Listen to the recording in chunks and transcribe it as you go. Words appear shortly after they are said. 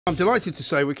I'm delighted to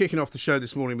say we're kicking off the show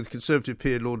this morning with Conservative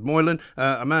peer Lord Moylan,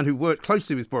 a man who worked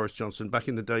closely with Boris Johnson back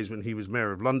in the days when he was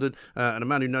Mayor of London, and a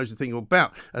man who knows a thing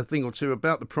or two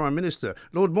about the Prime Minister.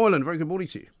 Lord Moylan, very good morning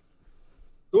to you.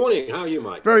 Good morning. How are you,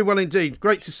 Mike? Very well indeed.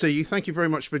 Great to see you. Thank you very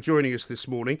much for joining us this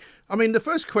morning. I mean, the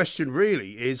first question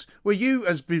really is, were you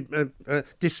as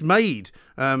dismayed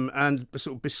and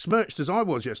sort of besmirched as I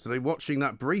was yesterday watching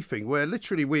that briefing where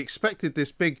literally we expected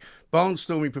this big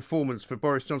barnstorming performance for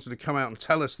Boris Johnson to come out and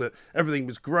tell us that everything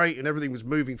was great and everything was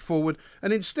moving forward,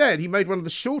 and instead he made one of the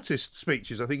shortest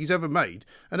speeches I think he's ever made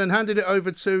and then handed it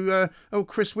over to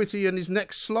Chris Whitty and his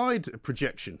next slide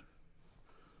projection.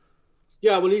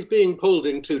 Yeah, well, he's being pulled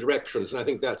in two directions, and I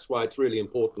think that's why it's really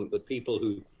important that people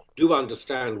who do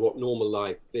understand what normal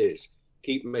life is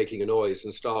keep making a noise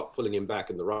and start pulling him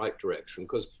back in the right direction,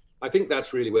 because I think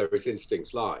that's really where his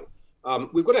instincts lie.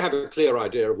 We've got to have a clear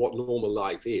idea of what normal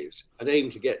life is and aim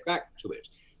to get back to it.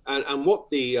 And what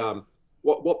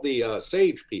the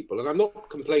sage people, and I'm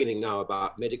not complaining now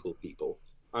about medical people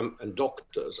and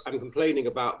doctors, I'm complaining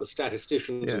about the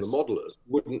statisticians Yes. and the modelers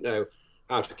who wouldn't know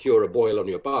how to cure a boil on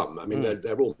your bum. I mean,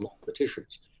 they're all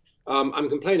mathematicians. I'm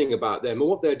complaining about them, and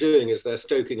what they're doing is they're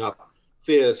stoking up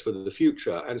fears for the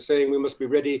future and saying we must be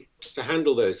ready to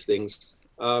handle those things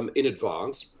in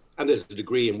advance. And there's a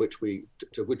degree in which we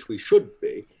should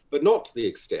be, but not to the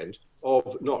extent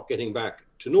of not getting back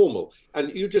to normal.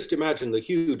 And you just imagine the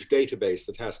huge database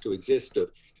that has to exist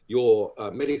of your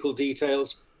medical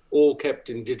details, all kept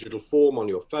in digital form on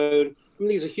your phone. I mean,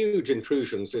 these are huge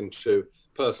intrusions into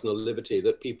personal liberty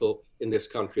that people in this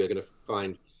country are going to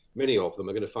find, many of them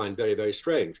are going to find very, very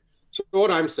strange. So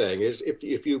what I'm saying is,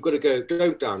 if you've got to go,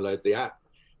 don't download the app.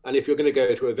 And if you're going to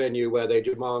go to a venue where they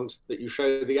demand that you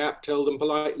show the app, tell them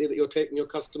politely that you're taking your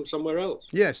custom somewhere else.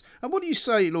 Yes. And what do you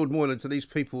say, Lord Moylan, to these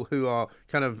people who are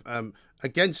kind of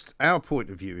against our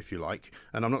point of view, if you like?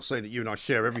 And I'm not saying that you and I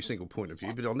share every single point of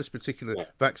view, but on this particular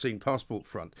vaccine passport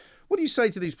front, what do you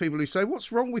say to these people who say,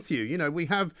 what's wrong with you? You know, we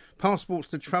have passports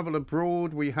to travel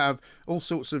abroad. We have all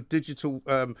sorts of digital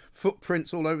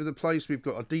footprints all over the place. We've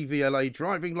got a DVLA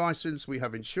driving licence. We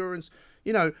have insurance.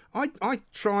 You know, I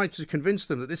try to convince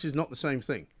them that this is not the same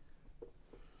thing.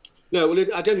 No, well,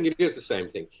 I don't think it is the same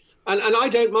thing. And I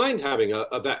don't mind having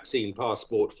a vaccine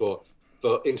passport for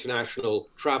international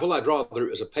travel. I'd rather it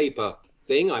was a paper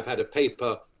thing. I've had a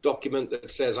paper document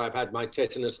that says I've had my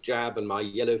tetanus jab and my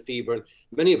yellow fever. And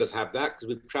many of us have that because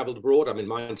we've travelled abroad. I mean,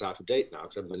 mine's out of date now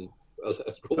because I've been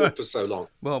abroad for so long.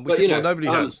 Well, nobody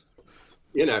has.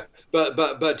 You know,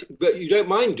 but you don't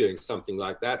mind doing something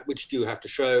like that, which you have to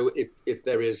show if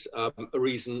there is a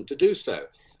reason to do so.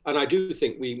 And I do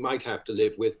think we might have to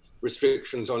live with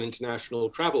restrictions on international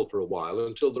travel for a while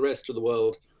until the rest of the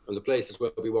world and the places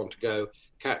where we want to go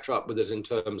catch up with us in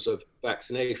terms of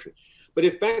vaccination. But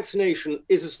if vaccination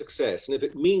is a success and if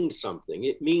it means something,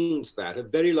 it means that a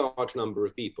very large number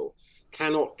of people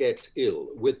cannot get ill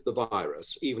with the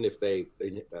virus, even if they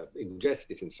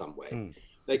ingest it in some way.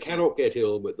 They cannot get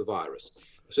ill with the virus.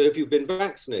 So if you've been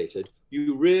vaccinated,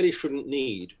 you really shouldn't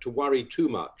need to worry too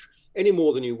much, any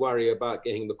more than you worry about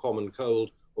getting the common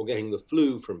cold or getting the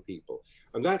flu from people.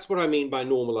 And that's what I mean by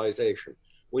normalization.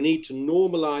 We need to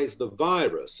normalize the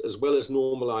virus as well as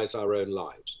normalize our own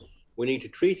lives. We need to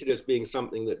treat it as being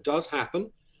something that does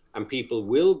happen and people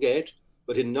will get,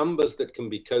 but in numbers that can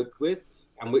be coped with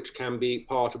and which can be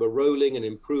part of a rolling and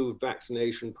improved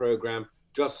vaccination program,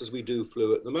 just as we do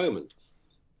flu at the moment.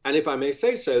 And if I may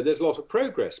say so, there's a lot of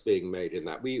progress being made in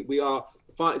that. We are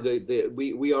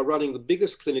running the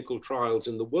biggest clinical trials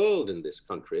in the world in this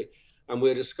country, and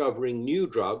we're discovering new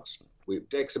drugs.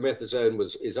 Dexamethasone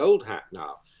is old hat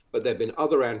now, but there have been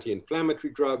other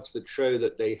anti-inflammatory drugs that show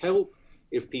that they help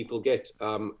if people get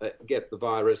the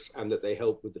virus and that they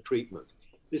help with the treatment.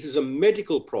 This is a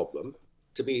medical problem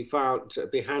to be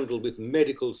handled with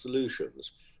medical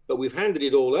solutions. But we've handed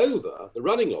it all over, the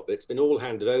running of it's been all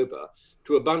handed over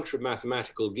to a bunch of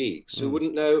mathematical geeks who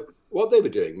wouldn't know what they were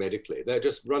doing medically. They're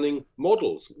just running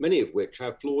models, many of which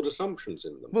have flawed assumptions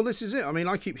in them. Well, this is it. I mean,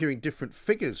 I keep hearing different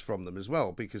figures from them as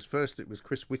well, because first it was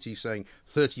Chris Whitty saying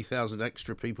 30,000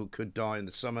 extra people could die in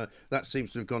the summer. That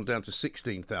seems to have gone down to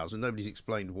 16,000. Nobody's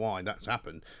explained why that's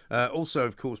happened. Also,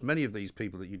 of course, many of these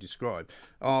people that you described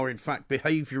are, in fact,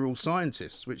 behavioural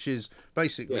scientists, which is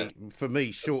basically, for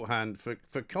me, shorthand for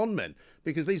con men,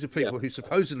 because these are people who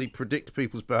supposedly predict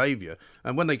people's behaviour,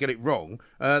 and when they get it wrong,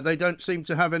 they don't seem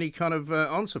to have any kind of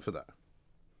answer for that.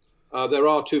 There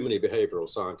are too many behavioural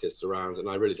scientists around, and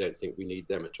I really don't think we need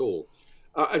them at all.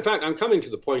 In fact, I'm coming to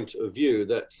the point of view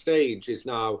that Sage is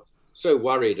now so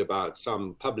worried about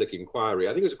some public inquiry.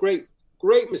 I think it's a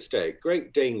great mistake,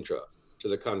 great danger to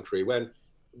the country when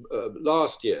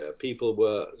last year, people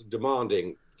were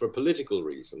demanding, for political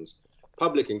reasons,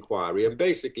 public inquiry and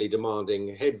basically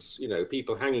demanding heads,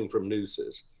 people hanging from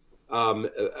nooses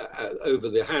over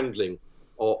the handling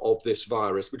of this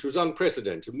virus, which was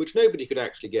unprecedented, which nobody could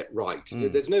actually get right.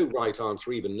 There's no right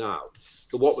answer even now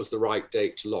to what was the right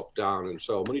date to lock down and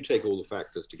so on, when you take all the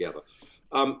factors together.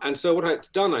 And so what it's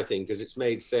done, I think, is it's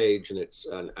made SAGE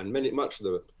and much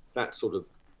of that sort of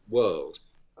world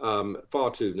far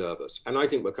too nervous. And I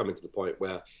think we're coming to the point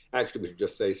where actually we should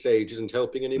just say SAGE isn't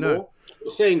helping anymore. No.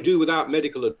 We're saying do without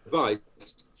medical advice,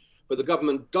 but the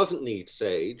government doesn't need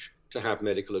SAGE to have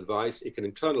medical advice. It can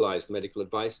internalize medical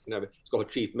advice. It's got a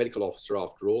chief medical officer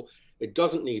after all. It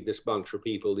doesn't need this bunch of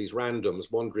people, these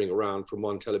randoms wandering around from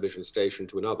one television station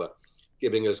to another,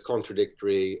 giving us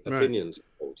contradictory opinions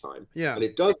all the time. Yeah. And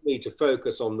it does need to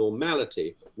focus on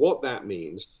normality, what that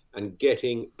means, and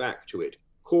getting back to it.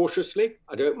 Cautiously,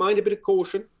 I don't mind a bit of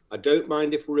caution. I don't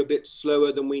mind if we're a bit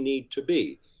slower than we need to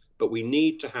be, but we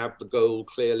need to have the goal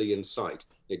clearly in sight.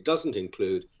 It doesn't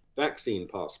include vaccine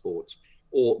passports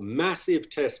or massive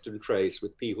test and trace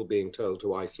with people being told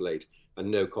to isolate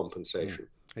and no compensation.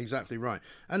 Exactly right.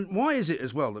 And why is it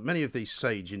as well that many of these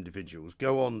SAGE individuals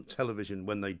go on television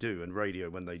when they do and radio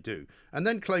when they do, and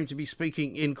then claim to be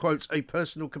speaking in, quotes, a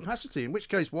personal capacity, in which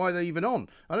case, why are they even on?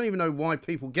 I don't even know why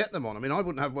people get them on. I mean, I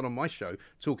wouldn't have one on my show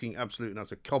talking absolute and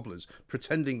utter cobblers,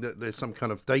 pretending that there's some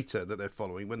kind of data that they're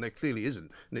following when there clearly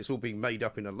isn't, and it's all being made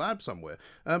up in a lab somewhere.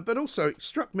 But also, it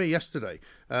struck me yesterday,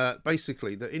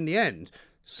 basically, that in the end,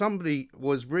 somebody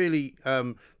was really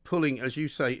pulling, as you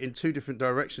say, in two different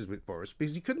directions with Boris,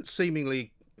 because he couldn't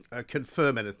seemingly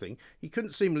confirm anything. He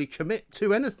couldn't seemingly commit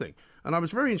to anything. And I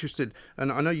was very interested,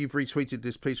 and I know you've retweeted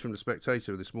this piece from The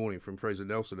Spectator this morning from Fraser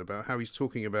Nelson about how he's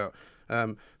talking about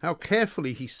how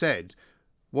carefully he said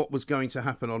what was going to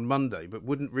happen on Monday, but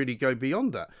wouldn't really go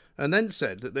beyond that. And then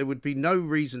said that there would be no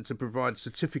reason to provide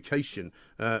certification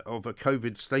of a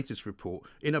COVID status report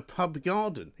in a pub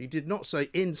garden. He did not say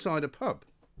inside a pub.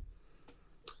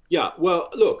 Yeah, well,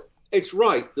 look, it's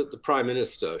right that the Prime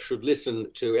Minister should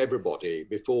listen to everybody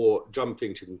before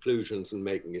jumping to conclusions and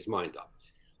making his mind up.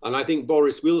 And I think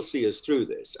Boris will see us through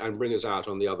this and bring us out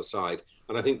on the other side.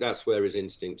 And I think that's where his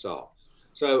instincts are.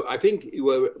 So I think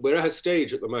we're at a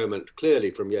stage at the moment,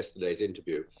 clearly from yesterday's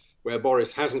interview, where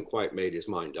Boris hasn't quite made his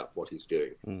mind up what he's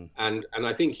doing. And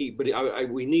I think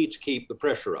we need to keep the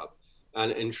pressure up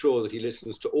and ensure that he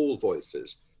listens to all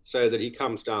voices so that he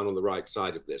comes down on the right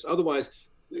side of this. Otherwise,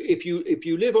 if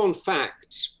you live on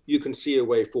facts, you can see a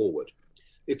way forward.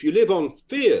 If you live on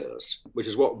fears, which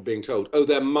is what we're being told, oh,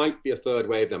 there might be a third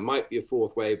wave, there might be a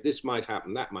fourth wave, this might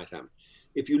happen, that might happen.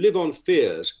 If you live on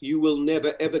fears, you will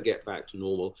never, ever get back to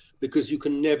normal because you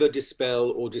can never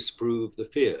dispel or disprove the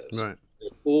fears. Right.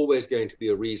 There's always going to be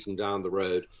a reason down the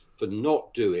road for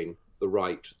not doing the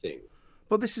right thing.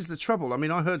 Well, this is the trouble. I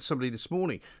mean, I heard somebody this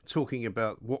morning talking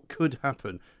about what could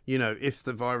happen, if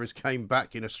the virus came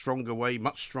back in a stronger way,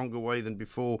 much stronger way than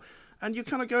before. And you're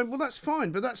kind of going, well, that's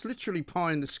fine, but that's literally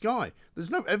pie in the sky.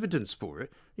 There's no evidence for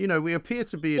it. We appear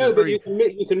to be in a very...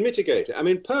 but you can mitigate it. I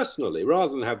mean, personally,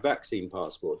 rather than have vaccine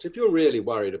passports, if you're really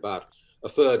worried about a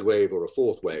third wave or a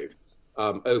fourth wave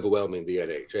overwhelming the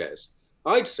NHS,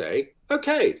 I'd say,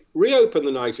 OK, reopen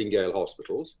the Nightingale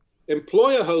hospitals,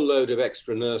 employ a whole load of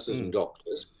extra nurses and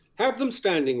doctors, have them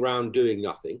standing round doing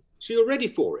nothing, so you're ready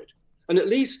for it. And at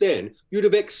least then you'd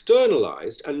have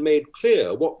externalized and made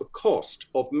clear what the cost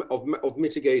of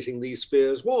mitigating these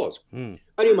fears was. And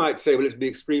you might say, well, it'd be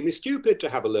extremely stupid to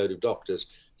have a load of doctors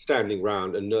standing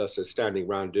round and nurses standing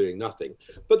round doing nothing.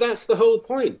 But that's the whole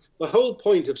point. The whole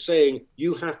point of saying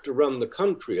you have to run the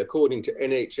country according to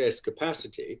NHS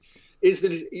capacity is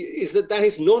that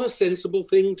is not a sensible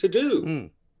thing to do.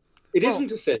 It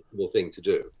isn't a sensible thing to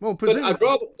do. Well, but I'd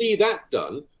rather see that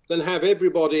done than have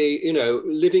everybody,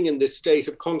 living in this state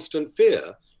of constant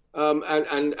fear, and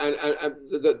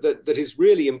that is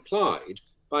really implied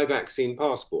by vaccine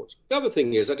passports. The other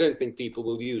thing is, I don't think people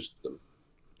will use them.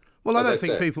 Well, I don't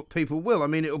think people will. I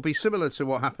mean, it'll be similar to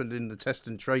what happened in the test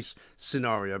and trace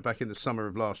scenario back in the summer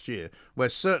of last year, where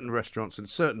certain restaurants and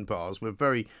certain bars were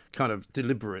very kind of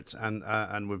deliberate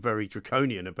and were very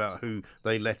draconian about who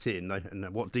they let in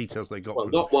and what details they got. Well,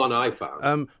 not one I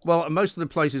found. Well, most of the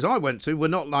places I went to were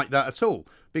not like that at all,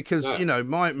 because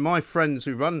my friends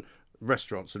who run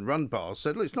restaurants and run bars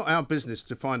said, look, it's not our business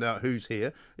to find out who's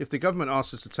here. If the government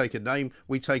asks us to take a name,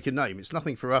 we take a name. It's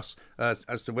nothing for us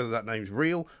as to whether that name's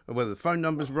real or whether the phone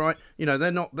number's right.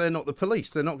 They're not the police.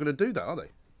 They're not going to do that, are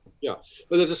they? Yeah.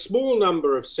 Well, there's a small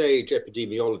number of SAGE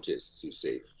epidemiologists, you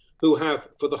see, who have,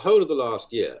 for the whole of the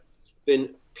last year,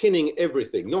 been pinning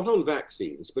everything, not on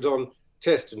vaccines, but on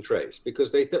test and trace,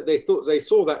 because they thought they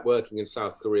saw that working in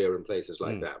South Korea and places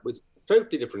like that, with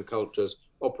totally different cultures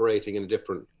operating in a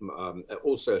different,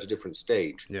 also at a different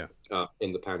stage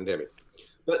in the pandemic.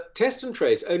 But test and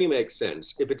trace only makes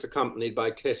sense if it's accompanied by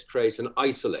test, trace, and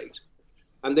isolate.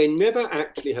 And they never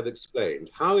actually have explained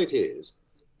how it is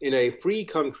in a free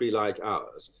country like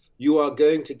ours, you are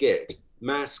going to get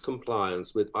mass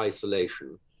compliance with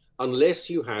isolation unless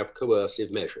you have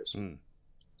coercive measures.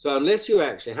 So unless you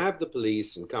actually have the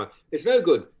police and it's no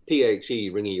good PHE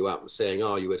ringing you up and saying,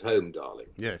 "Are you at home, darling?"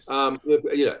 Yes.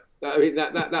 You know, I mean,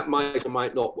 that might or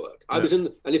might not work. I was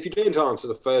in, and if you don't answer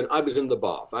the phone, I was in the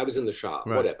bath, I was in the shower,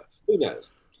 whatever. Who knows?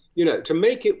 You know, to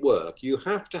make it work, you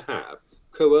have to have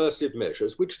coercive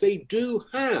measures, which they do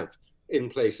have in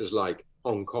places like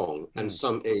Hong Kong and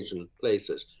some Asian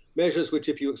places. Measures which,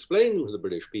 if you explain them to the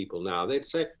British people now, they'd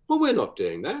say, "Well, we're not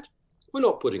doing that. We're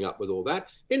not putting up with all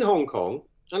that." In Hong Kong,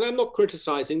 and I'm not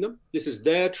criticizing them, this is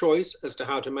their choice as to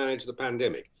how to manage the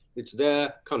pandemic. It's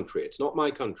their country, it's not my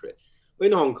country.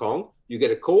 In Hong Kong, you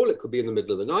get a call, it could be in the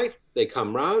middle of the night, they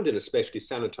come round in a specially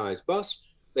sanitized bus,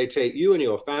 they take you and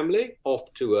your family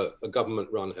off to a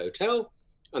government-run hotel,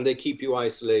 and they keep you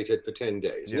isolated for 10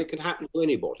 days. And it can happen to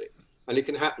anybody, and it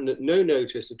can happen at no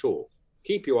notice at all.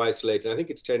 Keep you isolated, I think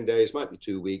it's 10 days, might be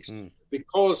 2 weeks,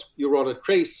 because you're on a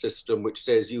trace system which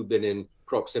says you've been in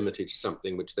proximity to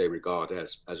something which they regard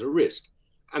as a risk.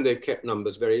 And they've kept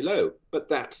numbers very low, but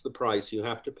that's the price you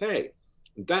have to pay.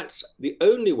 That's the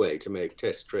only way to make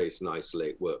test, trace, and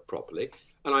isolate work properly.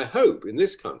 And I hope in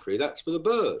this country that's for the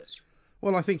birds.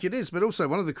 Well, I think it is, but also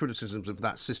one of the criticisms of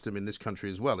that system in this country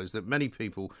as well is that many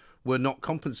people were not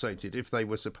compensated if they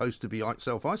were supposed to be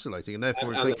self-isolating, and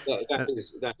therefore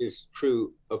that is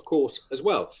true, of course, as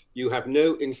well. You have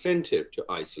no incentive to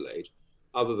isolate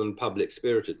other than public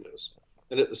spiritedness.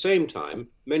 And at the same time,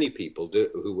 many people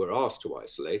who were asked to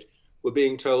isolate were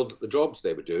being told that the jobs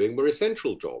they were doing were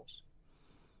essential jobs.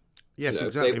 Yes,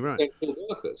 exactly right. Essential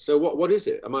workers. So what is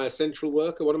it? Am I an essential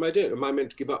worker? What am I doing? Am I meant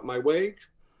to give up my wage?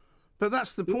 But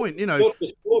that's the point, you know. Not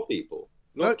just poor people,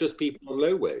 not just people on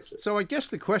low wages. So I guess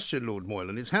the question, Lord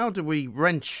Moylan, is how do we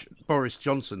wrench Boris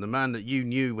Johnson, the man that you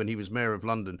knew when he was Mayor of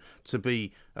London, to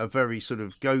be a very sort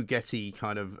of go-getty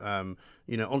kind of,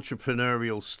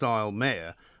 entrepreneurial style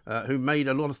mayor, who made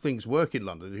a lot of things work in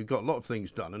London, who got a lot of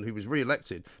things done, and who was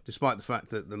re-elected, despite the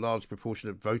fact that the large proportion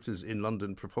of voters in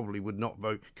London probably would not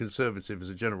vote Conservative as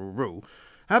a general rule.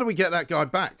 How do we get that guy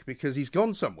back? Because he's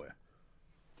gone somewhere.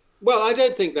 Well, I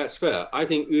don't think that's fair. I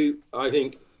think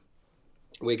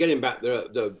we're getting back. There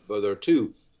are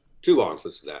two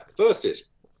answers to that. The first is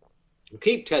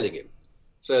keep telling him,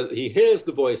 so that he hears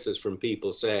the voices from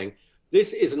people saying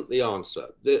this isn't the answer.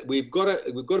 We've got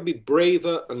to be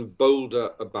braver and bolder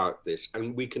about this,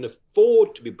 and we can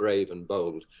afford to be brave and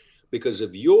bold because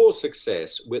of your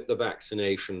success with the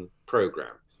vaccination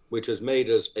program, which has made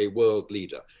us a world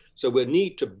leader. So we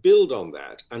need to build on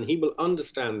that, and he will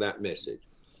understand that message.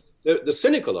 The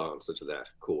cynical answer to that,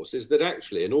 of course, is that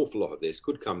actually an awful lot of this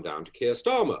could come down to Keir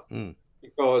Starmer.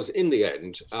 Because in the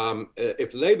end,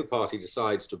 if the Labour Party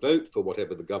decides to vote for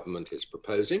whatever the government is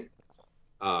proposing,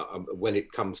 when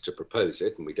it comes to propose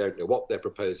it, and we don't know what they're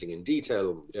proposing in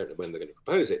detail, and we don't know when they're going to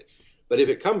propose it, but if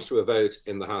it comes to a vote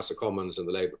in the House of Commons and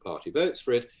the Labour Party votes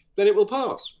for it, then it will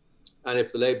pass. And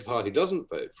if the Labour Party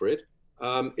doesn't vote for it,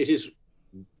 it is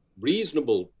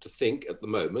reasonable to think at the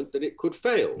moment that it could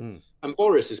fail. And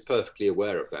Boris is perfectly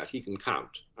aware of that. He can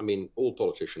count. I mean, all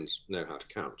politicians know how to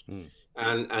count.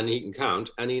 And he can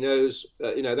count, and he knows,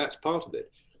 that's part of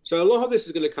it. So a lot of this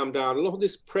is going to come down, a lot of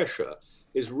this pressure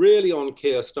is really on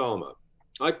Keir Starmer.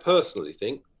 I personally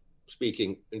think,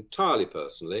 speaking entirely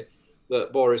personally,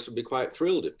 that Boris would be quite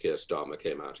thrilled if Keir Starmer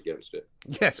came out against it.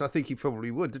 Yes, I think he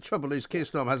probably would. The trouble is, Keir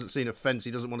Starmer hasn't seen a fence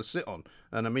he doesn't want to sit on.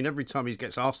 And I mean, every time he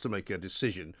gets asked to make a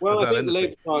decision about anything... the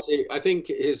Labour Party, I think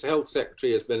his health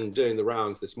secretary has been doing the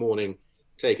rounds this morning,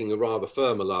 taking a rather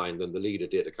firmer line than the leader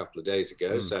did a couple of days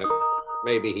ago. So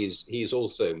maybe he's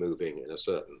also moving in a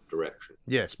certain direction.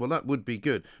 Yes, well, that would be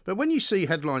good. But when you see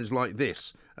headlines like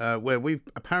this, where we've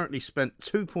apparently spent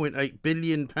 £2.8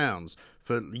 billion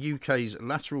for the UK's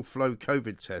lateral flow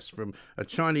COVID tests from a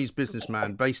Chinese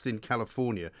businessman based in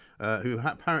California, who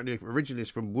apparently originally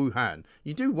is from Wuhan,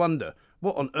 you do wonder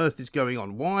what on earth is going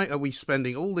on. Why are we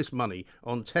spending all this money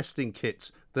on testing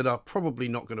kits that are probably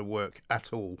not going to work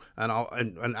at all,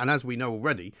 and as we know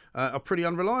already, are pretty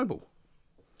unreliable?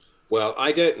 Well,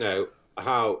 I don't know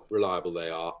how reliable they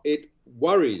are. It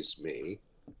worries me,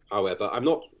 however. I'm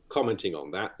not commenting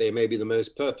on that. They may be the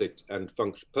most perfect and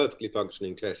perfectly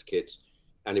functioning test kits.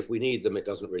 And if we need them, it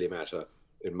doesn't really matter,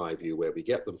 in my view, where we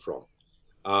get them from.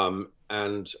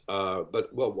 But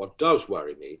what does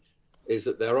worry me is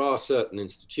that there are certain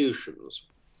institutions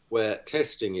where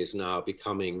testing is now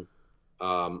becoming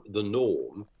the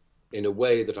norm in a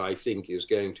way that I think is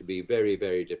going to be very,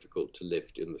 very difficult to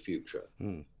lift in the future.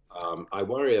 Mm. I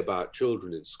worry about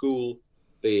children in school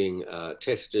being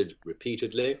tested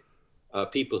repeatedly.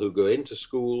 People who go into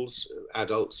schools,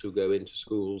 adults who go into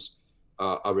schools,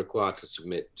 are required to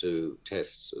submit to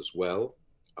tests as well.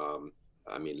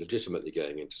 I mean, legitimately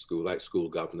going into school, like school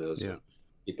governors and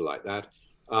people like that.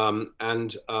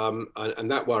 And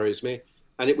that worries me.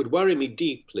 And it would worry me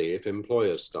deeply if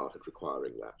employers started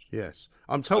requiring that. Yes.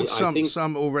 I'm told I think,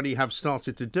 some already have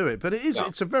started to do it, but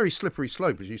it's a very slippery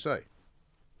slope, as you say.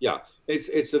 Yeah,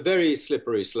 it's a very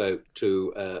slippery slope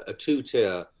to a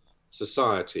two-tier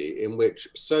society in which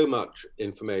so much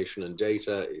information and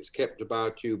data is kept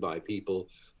about you by people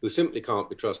who simply can't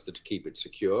be trusted to keep it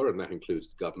secure, and that includes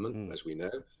the government, as we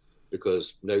know,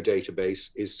 because no database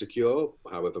is secure,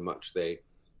 however much they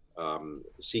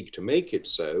seek to make it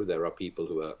so. There are people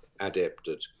who are adept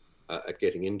at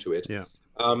getting into it. Yeah.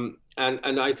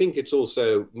 And I think it's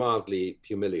also mildly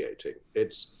humiliating.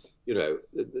 It's, you know,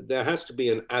 there has to be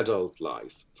an adult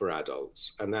life for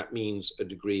adults, and that means a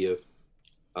degree of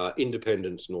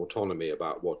independence and autonomy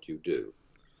about what you do.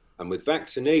 And with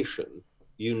vaccination,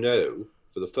 you know,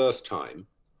 for the first time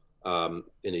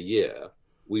in a year,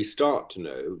 we start to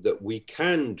know that we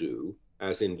can do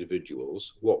as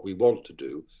individuals what we want to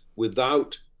do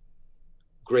without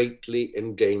greatly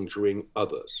endangering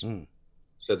others. Mm.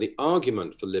 So the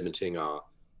argument for limiting our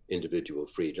individual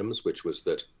freedoms, which was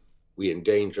that we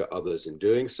endanger others in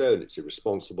doing so, and it's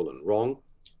irresponsible and wrong,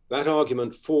 that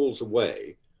argument falls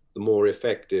away the more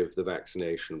effective the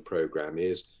vaccination program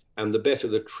is, and the better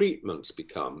the treatments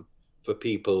become for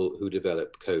people who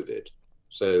develop COVID.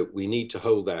 So we need to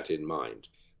hold that in mind.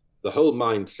 The whole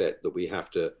mindset that we have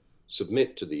to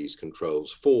submit to these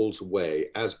controls falls away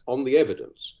as on the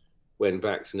evidence when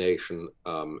vaccination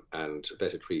and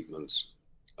better treatments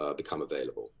become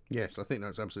available. Yes, I think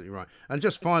that's absolutely right. And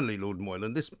just finally, Lord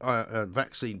Moylan, this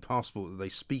vaccine passport that they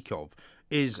speak of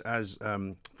is, as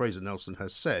Fraser Nelson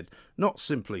has said, not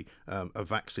simply a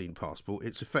vaccine passport.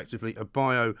 It's effectively a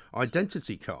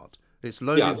bio-identity card. It's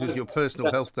loaded with your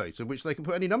personal health data, which they can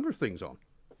put any number of things on.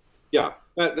 Yeah,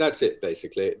 that's it,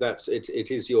 basically.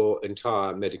 It is your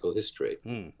entire medical history.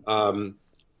 If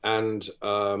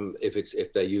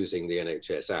they're using the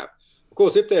NHS app. Of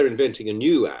course, if they're inventing a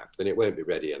new app, then it won't be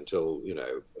ready until, you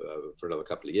know, for another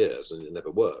couple of years, and it'll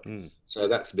never work. So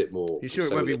that's a bit more... You sure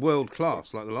it won't be world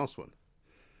class like the last one?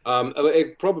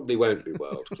 It probably won't be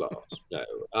world class,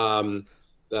 no.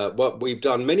 What we've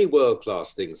done many world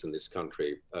class things in this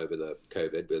country over the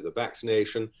COVID, with the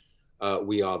vaccination.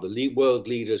 We are the world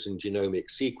leaders in genomic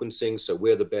sequencing, so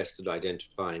we're the best at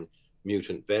identifying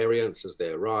mutant variants as they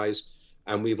arise.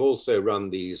 And we've also run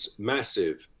these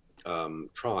massive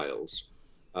trials,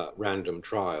 random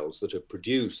trials that have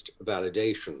produced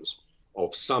validations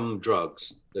of some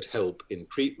drugs that help in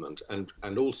treatment,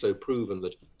 and also proven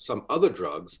that some other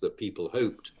drugs that people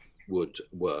hoped would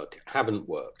work haven't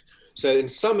worked. So in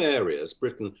some areas,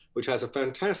 Britain, which has a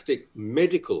fantastic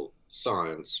medical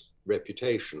science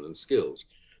reputation and skills,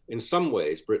 in some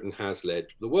ways Britain has led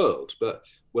the world, but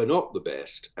we're not the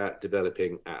best at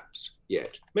developing apps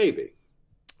yet. Maybe.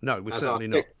 No, we're certainly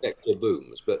not. Sector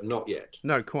booms, but not yet.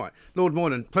 No, quite. Lord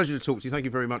Moylan, pleasure to talk to you. Thank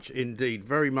you very much indeed.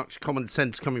 Very much common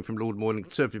sense coming from Lord Moylan,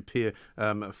 Conservative peer,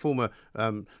 former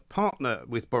partner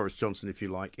with Boris Johnson, if you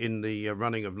like, in the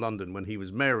running of London when he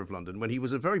was Mayor of London, when he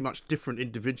was a very much different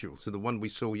individual to the one we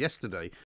saw yesterday